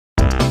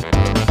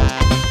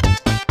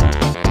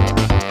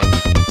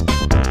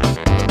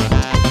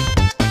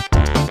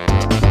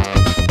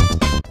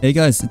Hey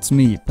guys, it's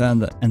me,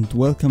 Panda, and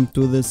welcome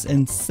to this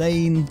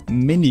insane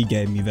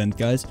minigame event,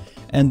 guys.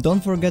 And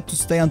don't forget to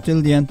stay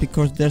until the end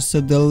because there's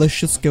a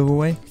delicious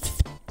giveaway.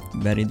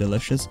 Very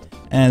delicious.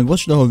 And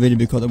watch the whole video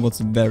because it was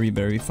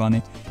very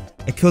funny.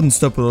 I couldn't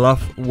stop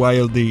laugh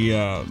while the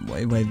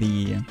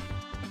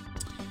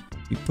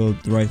people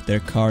drive their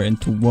car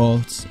into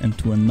walls,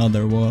 into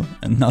another wall.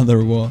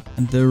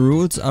 And the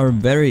rules are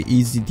very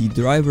easy. The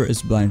driver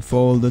is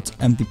blindfolded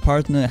and the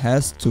partner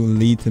has to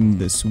lead him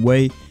this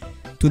way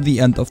to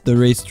the end of the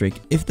racetrack.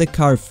 If the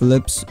car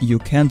flips, you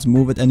can't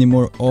move it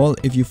anymore, or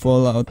if you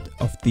fall out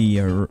of the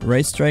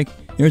racetrack,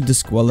 you're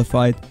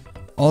disqualified.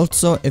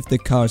 Also, if the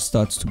car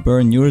starts to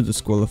burn, you're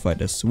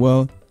disqualified as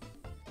well.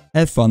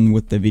 Have fun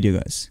with the video,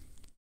 guys.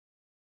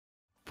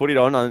 Put it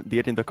on and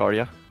get in the car,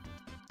 yeah?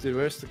 Dude,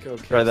 where's the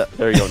coke? Right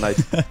there you go,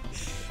 nice.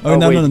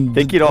 No.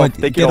 Take it off,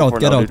 take it off.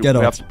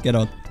 Get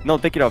out. No,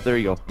 take it off, there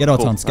you go. Get out,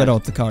 cool, Hans, nice. get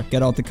out the car,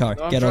 get out the car,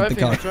 No, get out the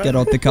car, driving. get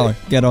out the car,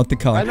 get out the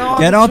car, I know,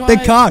 get I'm out the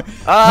car!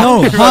 Ah,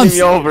 No, you're running Hans,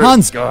 me over.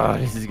 Hans! God,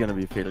 this is gonna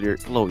be a failure.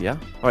 Slow, yeah?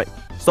 Alright,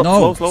 stop,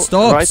 No, slow.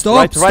 stop, Right,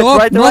 stop,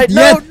 right, not right.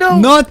 yet, No.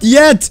 not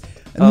yet!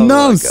 Oh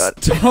No, my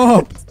God.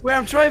 stop! Where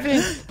I'm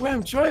driving!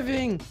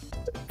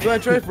 Do I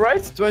drive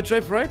right?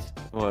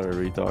 What a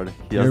retard.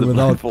 He You're has the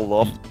without- blindfold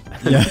off.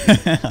 Yeah,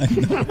 I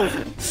know.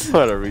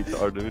 What a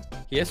retard, dude.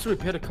 He has to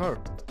repair the car.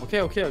 Okay,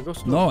 I'll go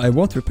slow. No, I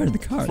won't repair the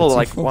car. Slow it's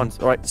like your fault. once,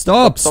 alright.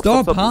 Stop,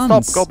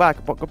 Hans! Stop,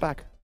 go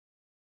back.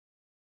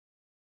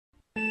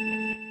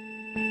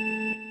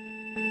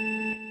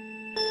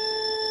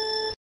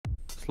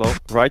 Slow,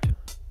 right.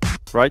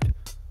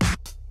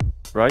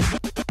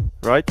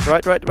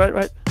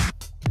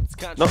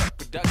 No,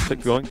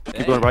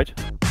 keep going, right.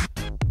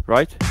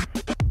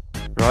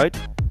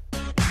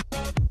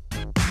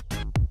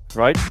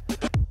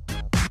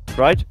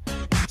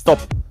 Stop.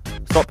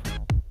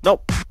 No,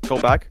 go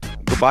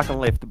back and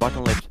left,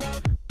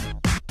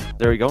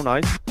 There you go,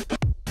 nice.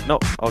 No,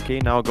 okay,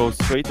 now go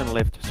straight and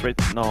left,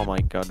 No, my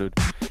God, dude.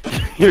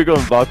 You're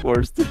going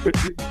backwards, dude.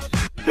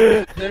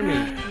 Tell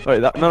me.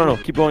 Alright, no,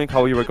 keep going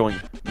how you were going.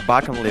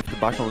 Back and left.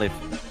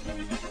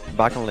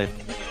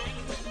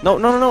 No,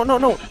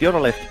 the other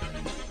left.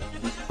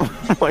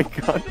 Oh my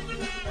God.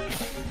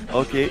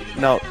 Okay,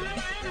 now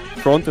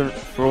front and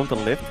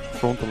left.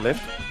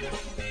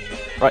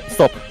 Right,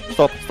 stop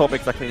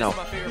exactly now.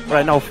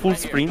 Right now, full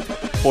sprint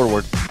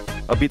forward.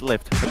 A bit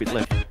left.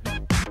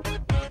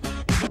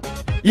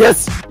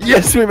 Yes,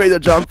 we made a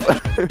jump.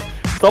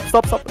 Stop.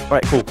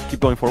 Alright, cool. Keep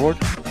going forward.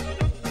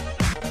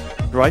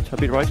 Right, a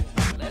bit right.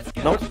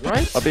 No,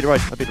 Right? a bit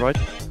right.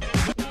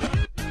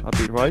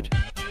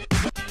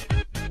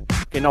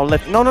 Okay, now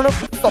left. No,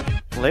 stop.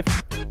 Left.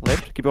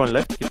 Keep going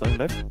left. Keep going.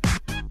 Left.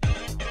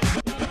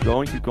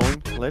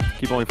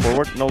 Keep going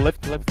forward. No,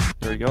 left.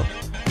 There you go.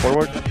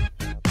 Forward.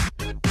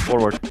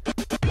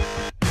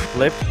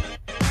 Left.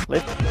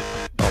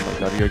 Oh my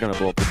God, you're gonna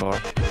blow up the car.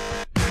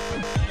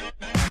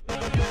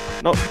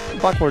 No,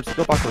 backwards.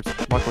 Go backwards.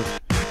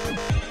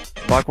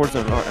 Backwards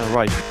and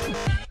right.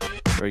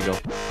 There you go.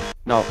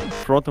 Now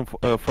front and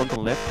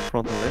left.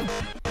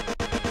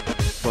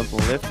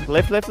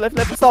 Left.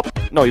 Stop.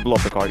 No, you blew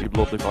up the car.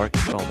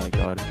 Oh my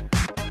God.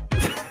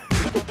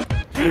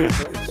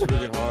 It's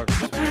really hard.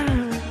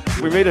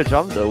 We made a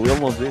jump though. We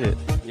almost did it.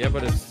 Yeah,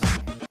 but it's...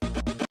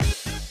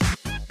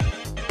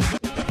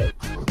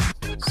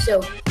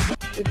 So,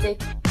 you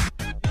take...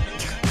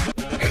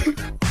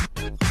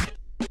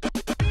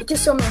 Ikke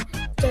så mye.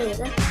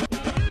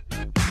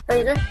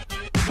 Høyre.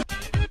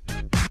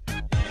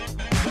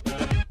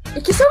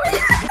 Ikke så mye.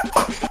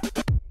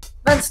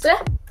 Venstre.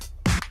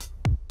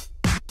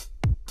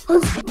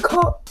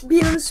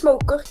 Bilen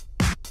smoker.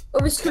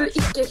 Og vi skulle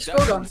ikke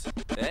eksplodere den.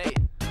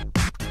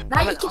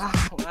 Nei, ikke.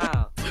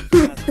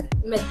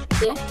 Med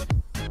det.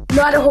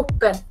 Nå er det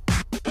hoppen.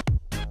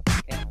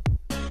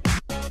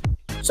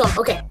 Sånn,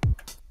 ok.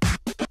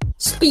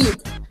 Speed.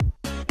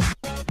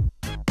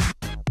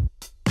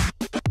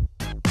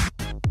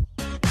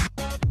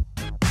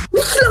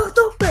 Vi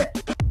klarte oppe!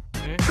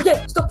 Ok,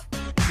 stopp.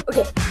 Ok,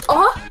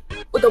 A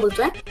og W.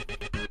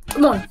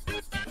 Kom on.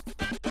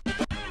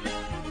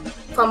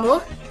 Fremover.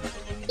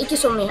 Ikke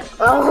så mye.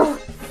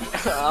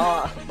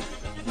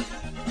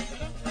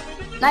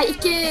 Nei,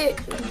 ikke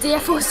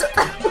det fortsatt.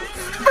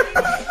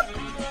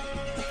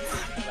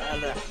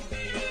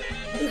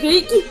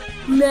 Rygg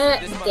med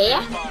det.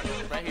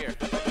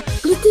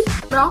 Litt til.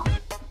 Bra.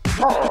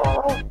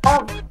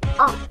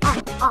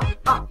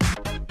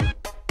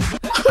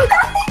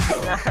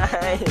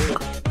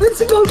 Men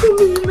så kan komme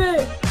mye mer.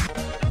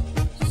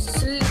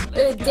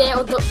 Det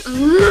og da.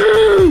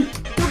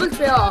 W,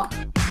 ja.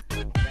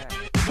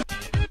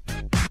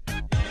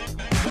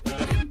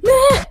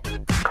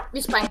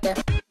 Vi sprengte.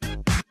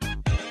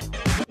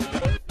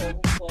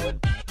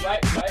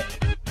 Right.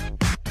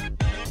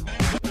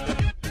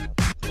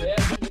 Yeah,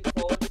 keep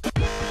forward. Turn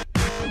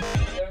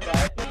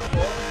right,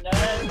 forward. No,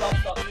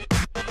 stop.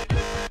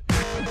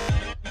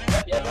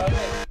 Yep,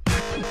 okay.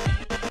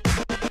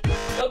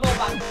 Don't go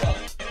back, stop.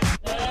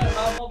 No,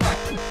 go back.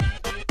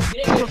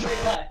 You didn't go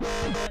straight left. You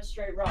went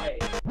straight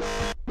right.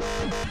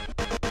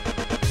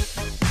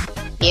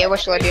 Yeah, what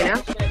shall I do now?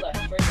 Straight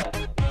left, straight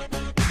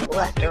left.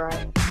 Left or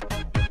right?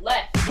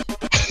 Left.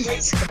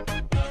 Straight.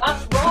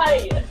 That's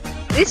right.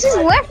 This is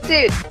left,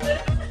 dude.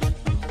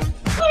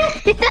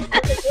 Okay,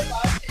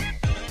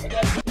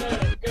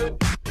 go.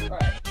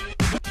 Alright.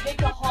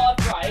 Take a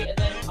hard right, and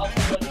then I'll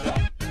tell you when to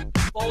stop.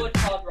 Forward,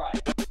 hard right.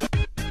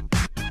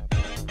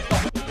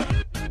 Stop.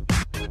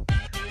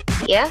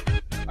 Yeah.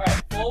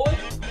 Alright, forward.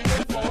 Keep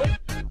going forward.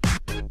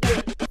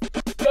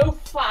 No, go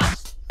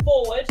fast,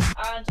 forward,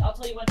 and I'll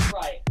tell you when to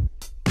right.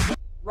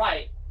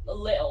 Right. A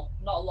little,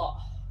 not a lot.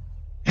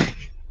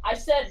 I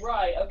said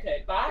right,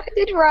 okay, back. I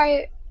did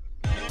right.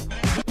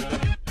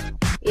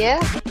 Yeah.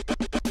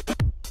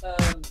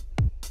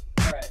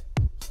 Alright.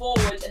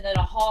 Forward and then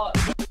a hard,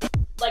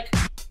 like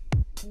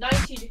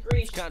 90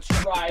 degrees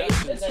right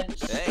and then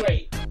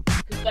straight.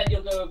 Because then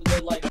you'll go over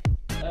the like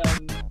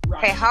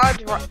right. Okay,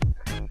 hard right.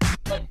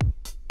 Like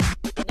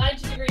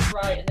 90 degrees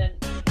right and then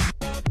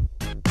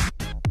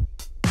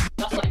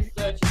that's like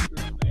 30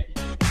 degrees, mate.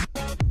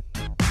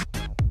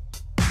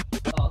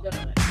 Oh, good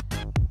on it.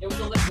 It was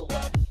a little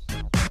left.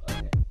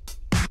 Okay.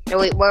 No,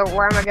 wait, where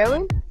am I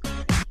going?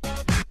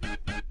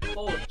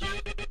 Forward.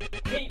 Just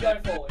keep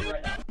going forward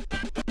right now.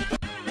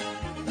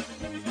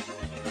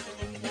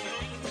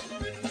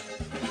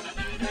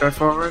 Go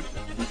forward.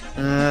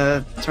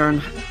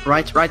 Turn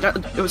right.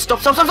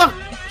 Stop.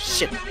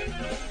 Shit.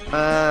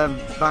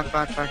 Back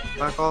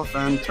off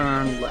and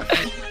turn left.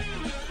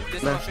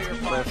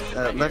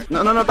 Left.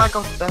 No, back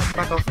off.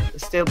 Back off.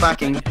 Still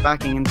backing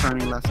and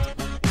turning left.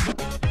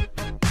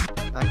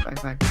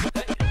 Back.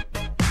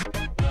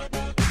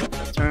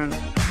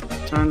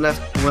 Turn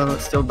left. Well,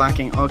 still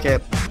backing. Okay.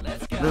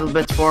 A little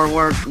bit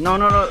forward. No.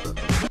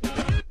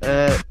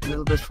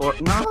 Little bit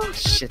forward. No,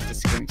 shit. This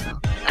is going now.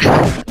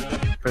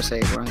 Press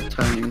A, right,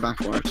 turning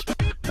backwards.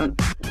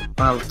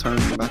 While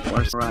turning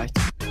backwards, right.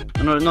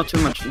 No, not too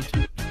much.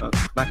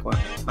 Backward.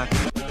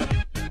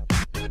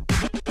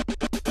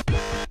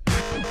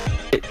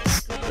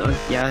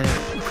 Yeah.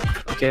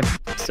 Okay,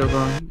 still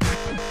going.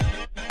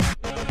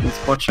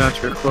 Watch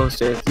out, you're close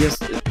to it. Yes,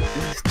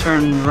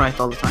 turn right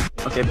all the time.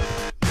 Okay,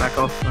 back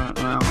off.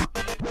 No.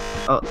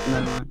 Oh,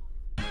 never mind.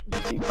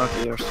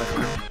 Okay, you're stuck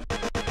now.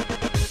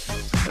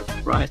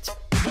 Right.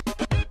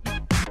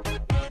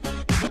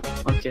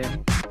 Okay.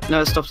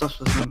 No, stop.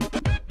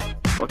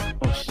 What?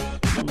 Oh, shit.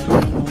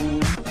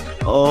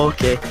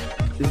 Okay.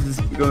 This is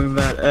going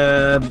bad.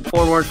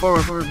 Forward.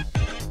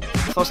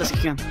 Fast as you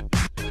can.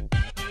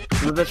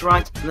 A little bit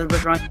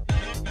right.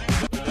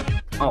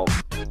 Oh.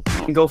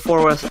 Go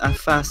forward as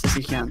fast as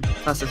you can.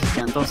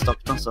 Don't stop.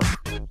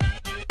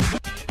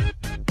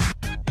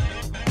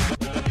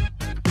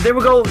 There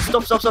we go.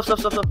 Stop.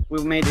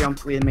 We made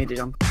the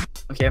jump.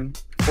 Okay.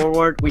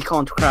 Forward. We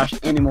can't crash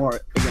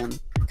anymore again.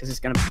 Because it's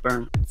gonna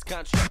burn. It's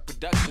Construct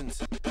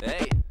Productions.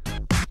 Hey.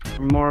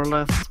 More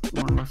left.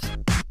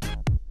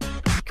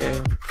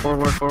 Okay,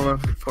 forward.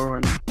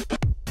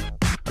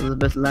 A little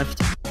bit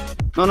left.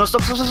 No,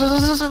 stop.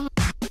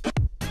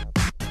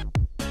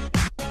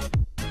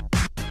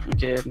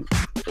 Okay,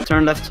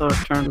 turn left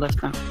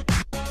now.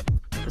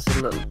 Just a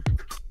little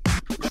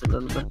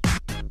bit.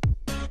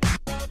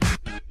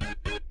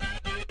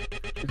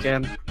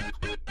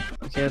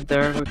 Okay,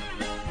 there.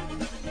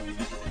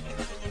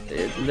 A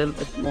little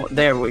bit more.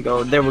 There we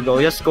go.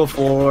 Just go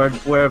forward.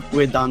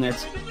 We've done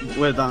it.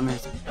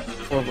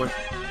 Forward.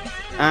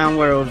 And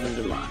we're over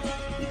the line.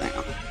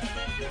 Damn.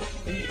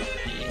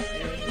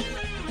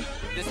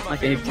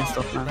 Okay, you can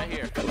stop now.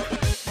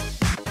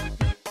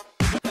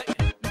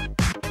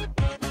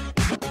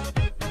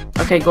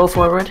 Okay, go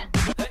forward.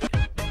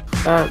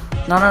 No,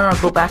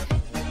 go back.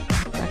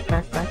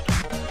 Back.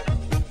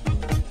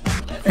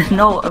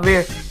 No,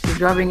 Avir, you're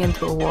driving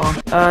into a wall.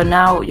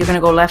 Now you're gonna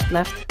go left.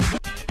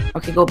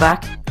 Okay, go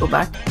back.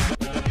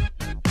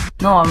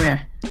 No,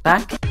 Amir,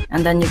 back,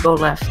 and then you go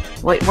left.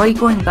 Why are you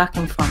going back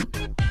in front?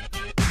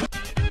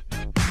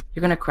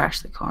 You're gonna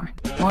crash the car.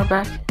 More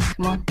back,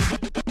 come on.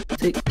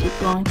 Keep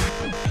going.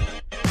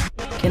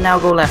 Okay, now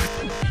go left.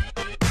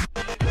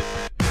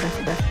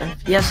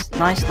 Left. Yes,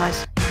 nice.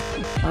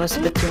 Oh, that's a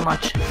bit too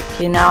much.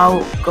 Okay,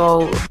 now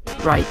go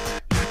right.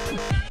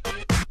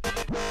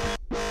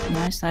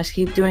 Nice.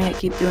 Keep doing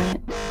it.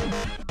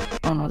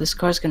 Oh no, this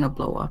car's gonna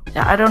blow up.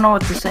 Yeah, I don't know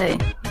what to say.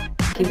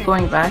 Keep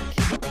going back.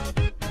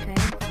 Okay.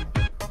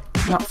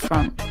 Not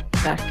front,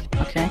 back.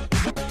 Okay.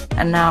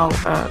 And now,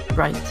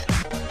 right.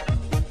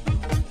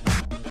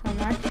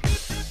 Alright.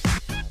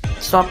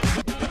 Stop.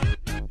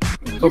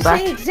 Go You're back.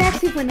 saying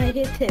exactly when I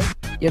hit it.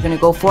 You're gonna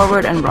go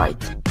forward and right.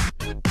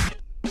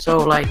 So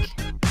like,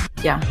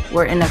 yeah,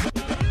 we're in a.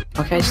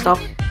 Okay, stop.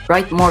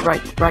 Right, more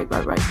right.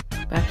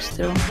 Back,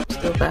 still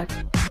back.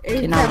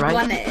 Okay, now right.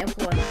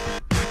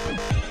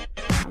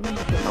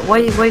 Why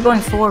are you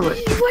going forward?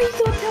 Why you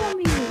don't tell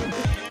me?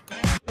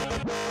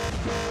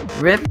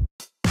 Rip.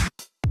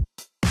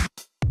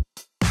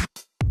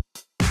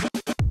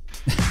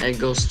 And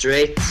go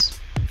straight,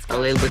 a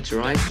little bit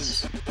right,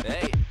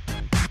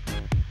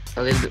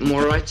 a little bit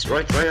more right.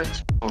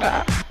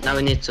 Oh, now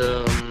we need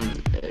to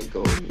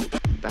go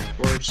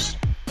backwards.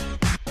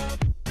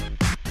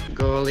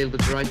 Go a little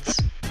bit right.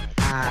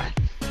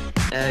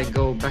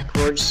 Go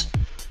backwards.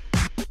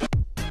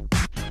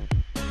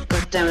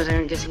 God damn it,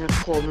 I'm getting a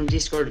call from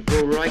Discord.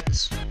 Go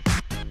right.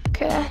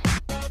 Okay.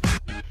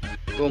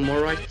 Go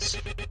more right.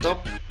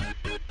 Stop.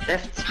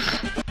 Left.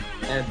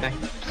 Back.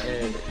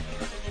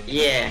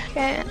 Yeah.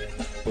 Okay.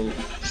 Go,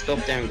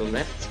 stop there and go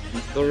left.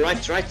 Go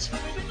right, right.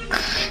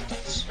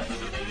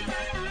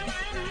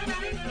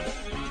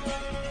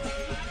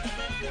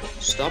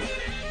 Stop.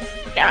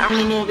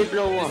 No, we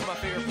blow This up. is my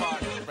favorite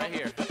part, right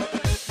here.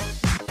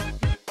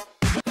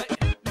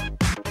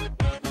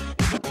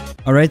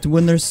 Alright,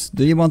 winners,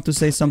 do you want to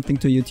say something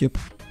to YouTube?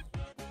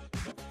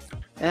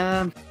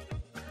 I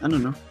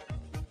don't know.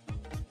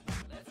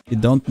 You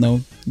don't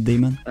know,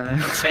 Demon?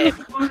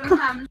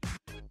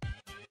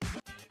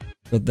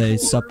 That they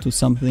sub to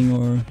something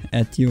or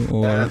at you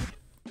or...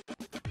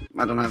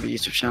 I don't have a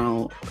YouTube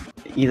channel.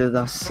 Either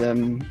does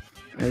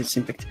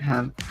Simpic to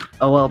have.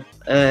 Oh well,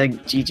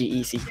 GG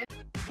easy.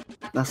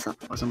 That's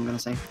what I'm gonna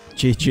say.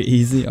 GG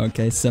easy,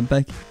 okay,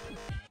 Sempek.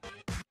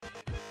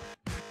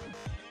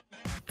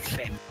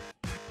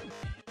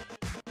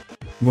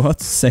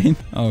 What? Same?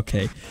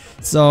 Okay.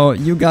 So,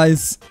 you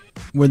guys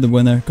were the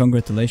winner,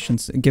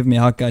 congratulations. Give me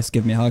a hug, guys,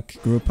 give me a hug,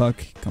 group hug,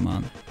 come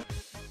on.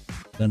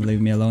 Don't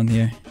leave me alone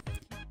here.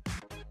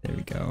 There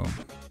we go.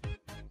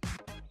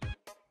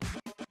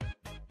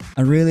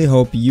 I really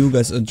hope you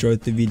guys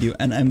enjoyed the video,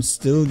 and I'm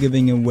still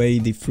giving away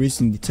the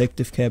freezing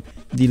detective cap.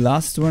 The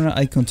last winner,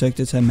 I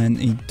contacted him and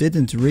he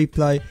didn't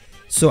reply,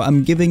 so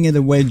I'm giving it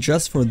away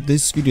just for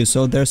this video,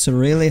 so there's a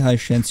really high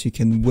chance you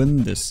can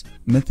win this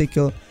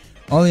mythical.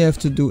 All you have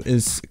to do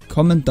is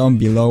comment down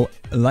below,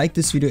 like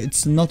this video.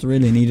 It's not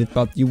really needed,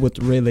 but you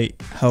would really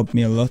help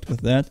me a lot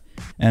with that,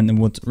 and it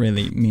would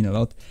really mean a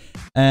lot.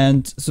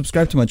 And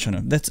subscribe to my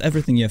channel, that's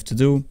everything you have to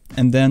do,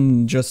 and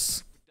then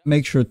just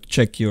make sure to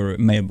check your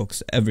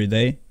mailbox every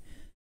day.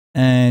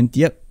 And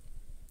yep,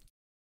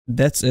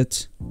 that's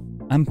it.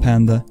 I'm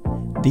Panda,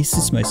 this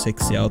is my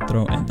sexy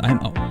outro, and I'm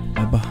out.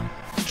 Bye bye.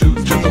 2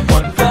 to the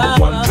 1, from the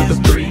 1 to the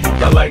 3.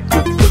 I like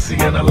good pussy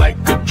and I like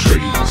good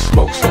trees.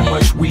 Smoke so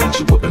much weed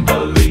you wouldn't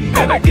believe,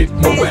 and I get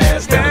more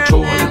ass than a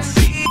toilet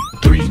seat.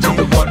 3 to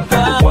the 1, from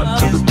the 1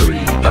 to the 3.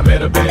 I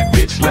met a bad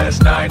bitch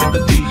last night in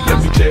the D.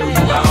 Let me tell you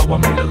how I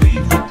made her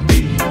leave with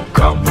me.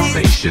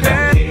 Conversation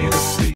and Hennessy.